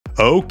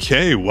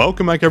Okay,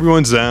 welcome back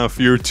everyone, Zaf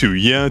here to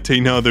yet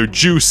another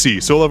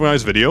juicy solo level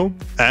guys video.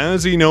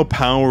 As you know,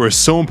 power is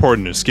so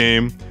important in this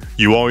game.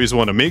 You always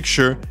want to make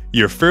sure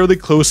you're fairly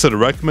close to the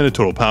recommended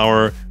total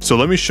power, so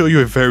let me show you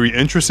a very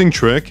interesting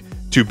trick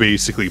to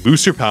basically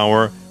boost your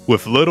power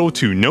with little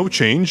to no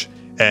change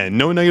and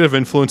no negative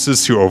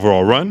influences to your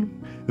overall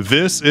run.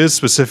 This is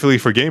specifically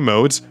for game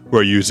modes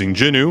where you're using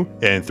Jinu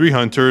and 3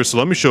 hunters, so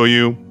let me show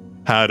you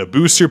how to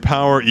boost your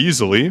power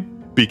easily.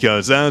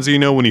 Because as you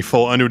know, when you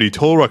fall under the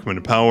total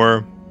recommended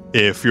power,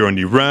 if you're in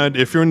the red,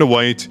 if you're in the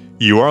white,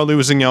 you are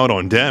losing out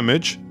on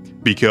damage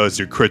because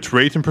your crit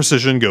rate and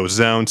precision goes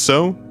down,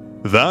 so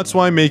that's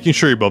why making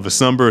sure you're above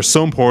this number is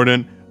so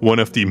important, one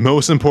of the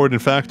most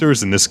important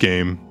factors in this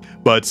game.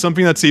 But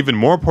something that's even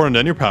more important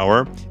than your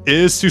power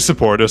is to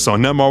support us on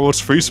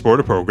Netmarble's free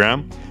supporter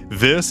program.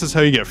 This is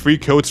how you get free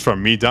codes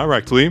from me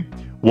directly.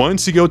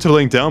 Once you go to the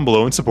link down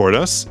below and support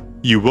us,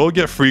 you will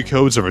get free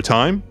codes over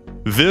time.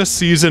 This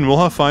season we'll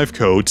have 5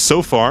 codes.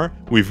 So far,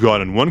 we've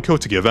gotten 1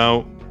 code to give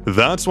out.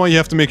 That's why you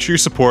have to make sure you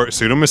support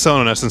so you don't miss out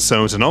on essence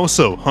stones and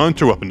also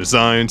hunter weapon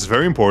designs,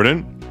 very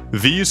important.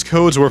 These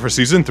codes were for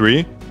season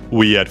 3.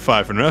 We had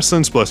 500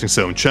 essence, blessing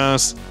stone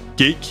chests,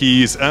 gate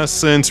keys,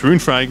 essence, rune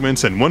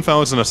fragments, and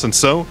 1000 essence,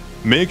 so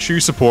make sure you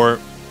support.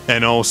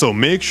 And also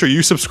make sure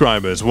you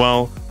subscribe as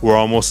well. We're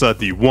almost at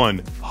the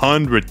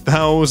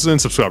 100,000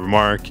 subscriber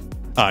mark.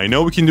 I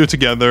know we can do it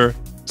together,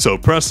 so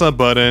press that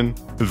button.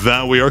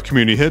 That way our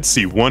community hits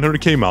the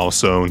 100k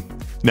milestone.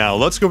 Now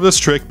let's go over this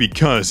trick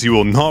because you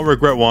will not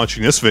regret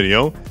watching this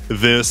video.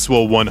 This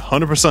will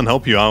 100%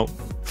 help you out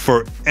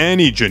for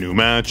any Jinu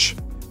match.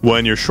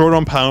 When you're short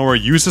on power,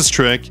 use this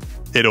trick.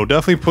 It'll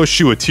definitely push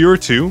you a tier or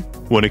 2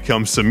 when it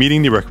comes to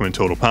meeting the recommended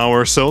total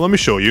power, so let me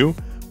show you.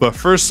 But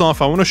first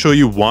off, I want to show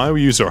you why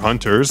we use our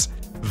hunters.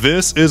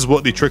 This is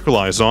what the trick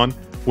relies on.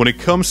 When it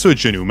comes to a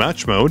Jinu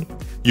match mode,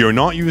 you're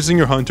not using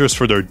your hunters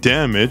for their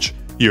damage,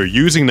 you're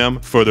using them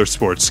for their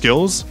support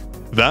skills.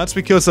 That's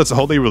because that's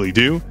all they really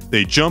do.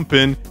 They jump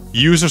in,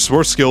 use their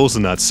support skills,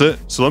 and that's it.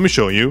 So let me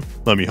show you.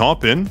 Let me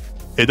hop in.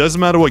 It doesn't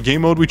matter what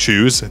game mode we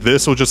choose,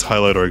 this will just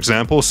highlight our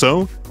example.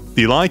 So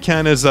the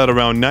Lycan is at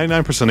around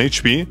 99%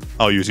 HP.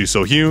 I'll use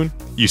Yusohyun.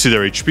 You see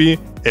their HP.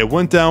 It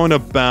went down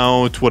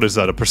about, what is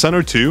that, a percent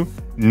or 2?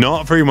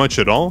 Not very much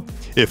at all.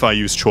 If I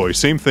use Choi,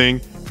 same thing,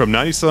 from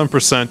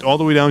 97% all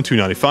the way down to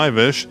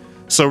 95-ish,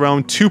 so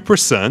around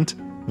 2%.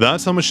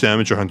 That's how much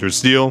damage your hunters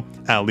deal,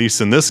 at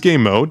least in this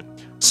game mode.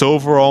 So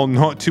overall,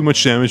 not too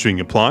much damage being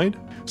applied.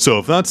 So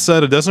if that's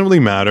said, it doesn't really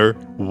matter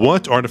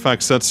what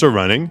artifact sets they're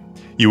running.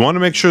 You want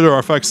to make sure their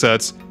artifact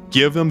sets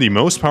give them the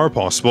most power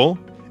possible,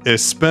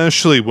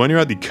 especially when you're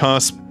at the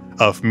cusp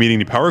of meeting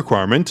the power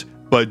requirement.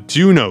 But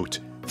do note,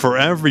 for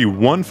every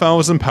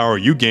 1000 power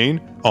you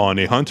gain on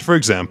a hunter, for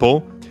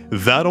example,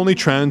 that only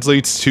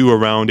translates to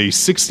around a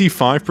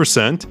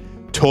 65%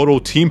 total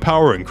team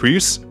power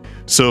increase.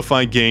 So if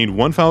I gained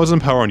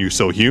 1000 power on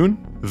Yusohyun,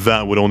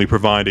 that would only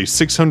provide a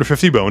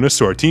 650 bonus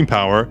to our team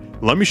power.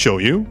 Let me show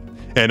you.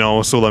 And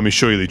also let me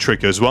show you the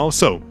trick as well.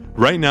 So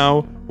right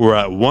now we're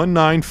at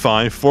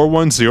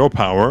 195410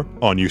 power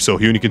on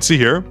Yusohyun, you can see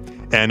here.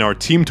 And our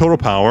team total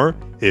power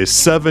is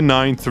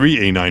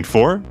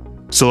 793894.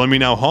 So let me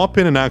now hop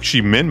in and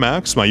actually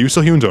min-max my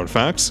Yusohyun's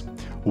artifacts.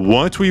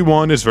 What we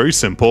want is very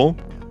simple.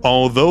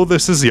 Although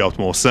this is the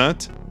optimal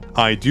set,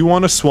 I do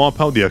want to swap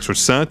out the extra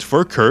set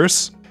for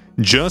Curse,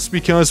 just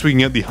because we can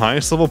get the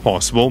highest level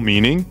possible,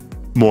 meaning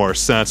more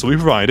stats will be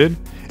provided,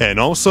 and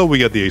also we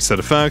get the 8 set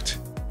effect,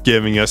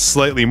 giving us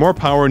slightly more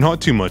power, not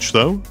too much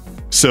though.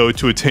 So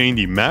to attain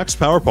the max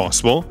power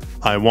possible,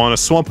 I want to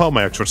swap out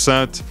my extra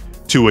set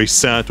to a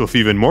set with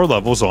even more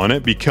levels on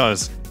it,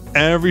 because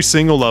every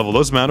single level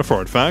does matter for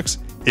artifacts.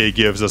 It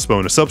gives us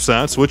bonus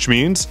substats, which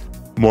means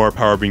more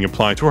power being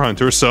applied to our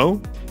hunter.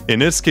 So in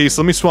this case,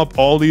 let me swap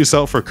all these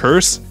out for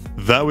Curse,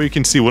 that way you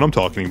can see what I'm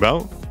talking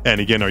about. And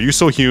again, our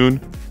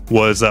Yusohyun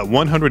was at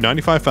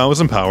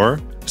 195,000 power,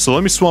 so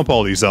let me swap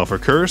all these out for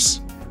Curse.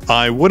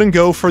 I wouldn't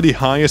go for the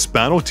highest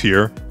battle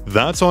tier,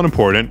 that's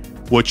unimportant.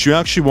 What you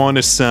actually want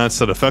is stats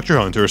that affect your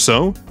hunter,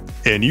 so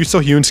in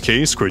Yusohyun's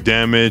case, crit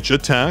damage,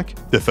 attack,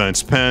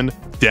 defense pen,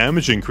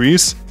 damage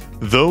increase,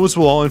 those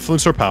will all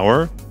influence our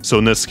power. So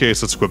in this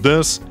case, let's equip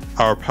this.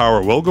 Our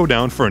power will go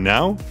down for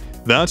now.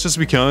 That's just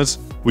because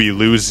we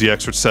lose the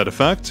extra set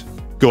effect,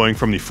 going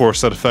from the 4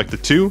 set effect to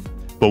 2.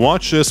 But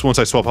watch this once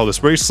I swap out this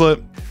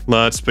bracelet.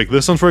 Let's pick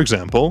this one for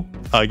example.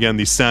 Again,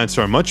 the stats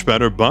are much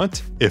better, but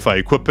if I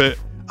equip it,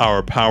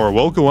 our power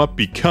will go up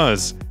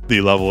because the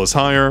level is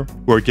higher.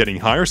 We're getting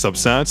higher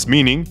substats,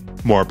 meaning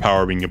more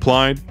power being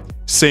applied.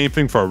 Same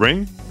thing for our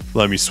ring.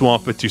 Let me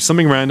swap it to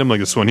something random like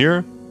this one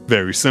here.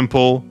 Very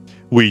simple.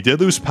 We did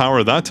lose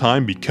power that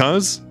time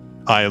because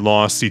I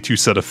lost the 2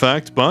 set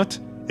effect, but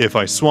if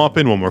I swap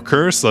in one more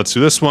curse, let's do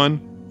this one.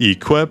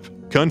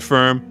 Equip,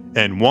 confirm,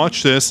 and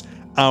watch this.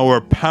 Our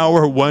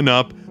power went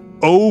up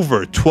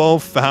over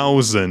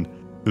 12,000.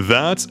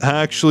 That's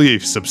actually a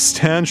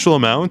substantial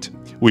amount.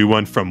 We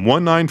went from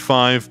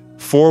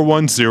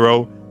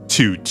 195,410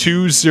 to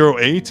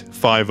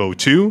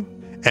 208,502.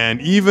 And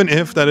even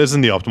if that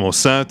isn't the optimal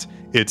set,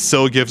 it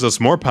still gives us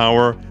more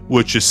power,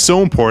 which is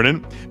so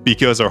important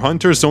because our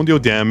hunters don't deal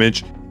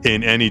damage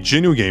in any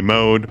Jinnu game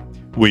mode.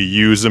 We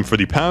use them for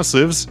the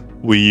passives,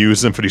 we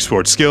use them for the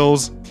sports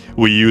skills,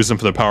 we use them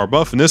for the power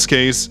buff. In this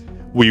case,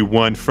 we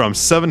went from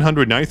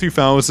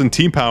 793,000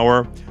 team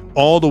power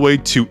all the way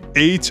to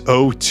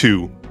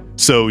 802.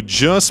 So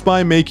just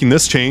by making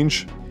this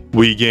change,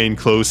 we gain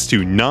close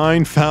to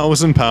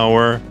 9,000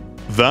 power.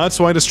 That's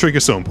why this trick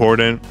is so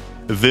important.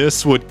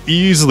 This would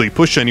easily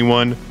push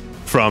anyone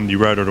from the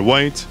red or the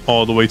white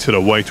all the way to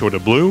the white or the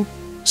blue.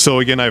 So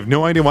again, I have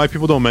no idea why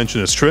people don't mention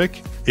this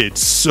trick.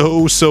 It's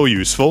so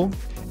useful.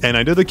 And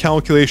I did the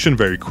calculation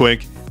very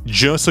quick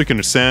just so you can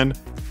understand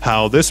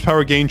how this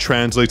power gain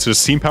translates to the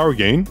team power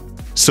gain.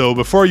 So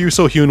before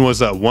Yuso Hyun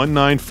was at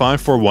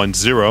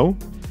 195410,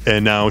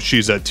 and now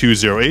she's at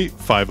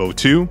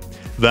 208502.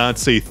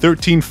 That's a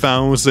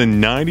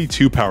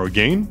 13,092 power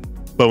gain.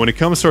 But when it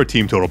comes to our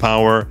team total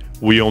power,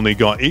 we only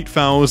got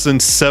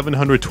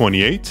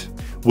 8,728,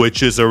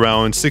 which is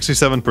around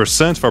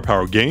 67% of our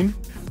power gain.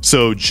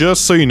 So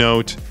just so you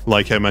note,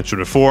 like I mentioned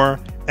before,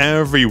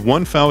 every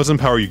 1,000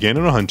 power you gain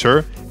on a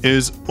hunter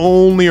is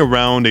only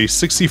around a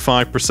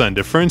 65%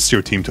 difference to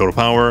your team total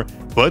power,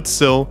 but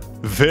still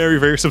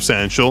very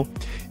substantial.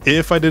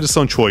 If I did this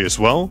on Choi as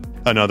well,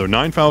 another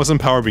 9,000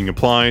 power being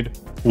applied,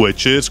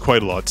 which is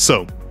quite a lot.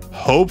 So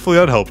hopefully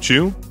that helped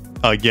you.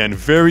 Again,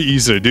 very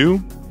easy to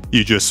do.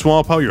 You just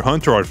swap out your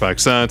hunter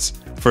artifact sets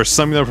for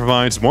something that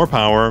provides more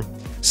power.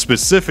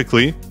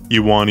 Specifically,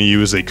 you want to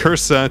use a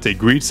curse set, a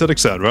greed set,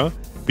 etc.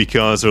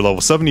 because they're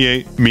level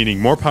 78, meaning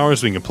more power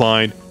is being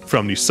applied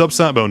from the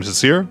subset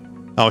bonuses here.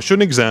 I'll show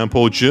an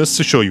example just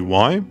to show you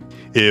why.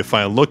 If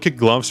I look at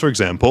gloves, for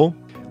example,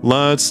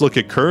 let's look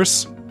at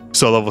curse.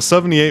 So level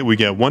 78, we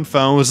get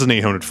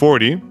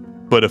 1,840.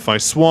 But if I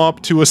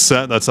swap to a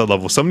set that's at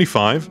level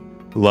 75,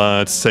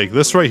 let's take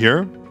this right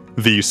here,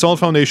 the Solid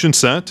Foundation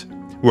set,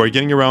 we're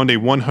getting around a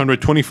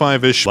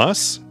 125-ish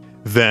less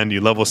than the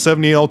level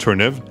 78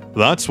 alternative.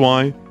 That's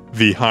why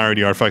the higher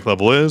the artifact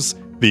level is,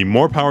 the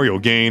more power you'll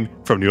gain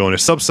from the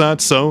bonus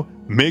subset. So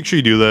make sure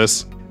you do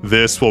this.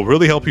 This will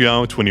really help you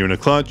out when you're in a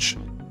clutch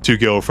to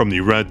go from the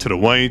red to the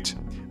white,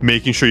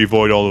 making sure you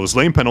avoid all those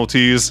lane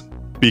penalties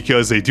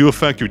because they do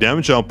affect your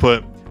damage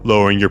output,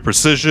 lowering your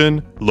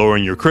precision,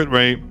 lowering your crit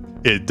rate.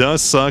 It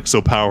does suck,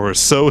 so power is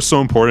so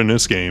important in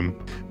this game.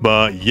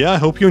 But yeah, I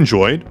hope you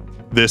enjoyed.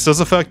 This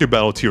does affect your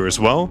battle tier as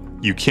well.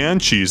 You can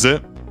cheese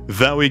it.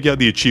 That way you get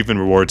the achievement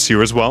rewards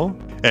here as well.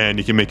 And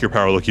you can make your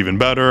power look even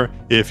better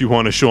if you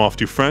want to show off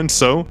to friends.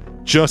 So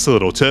just a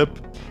little tip.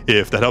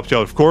 If that helped you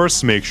out, of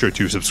course, make sure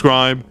to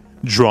subscribe,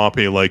 drop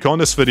a like on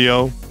this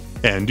video,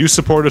 and do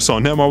support us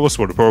on Netmarble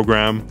Supporter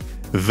Program.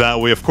 That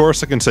way, of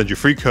course, I can send you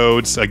free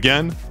codes.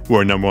 Again,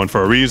 we're #1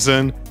 for a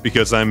reason,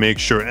 because I make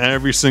sure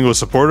every single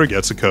supporter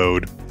gets a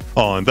code.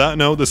 On that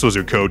note, this was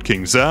your Code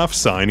King Zaf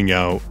signing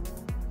out.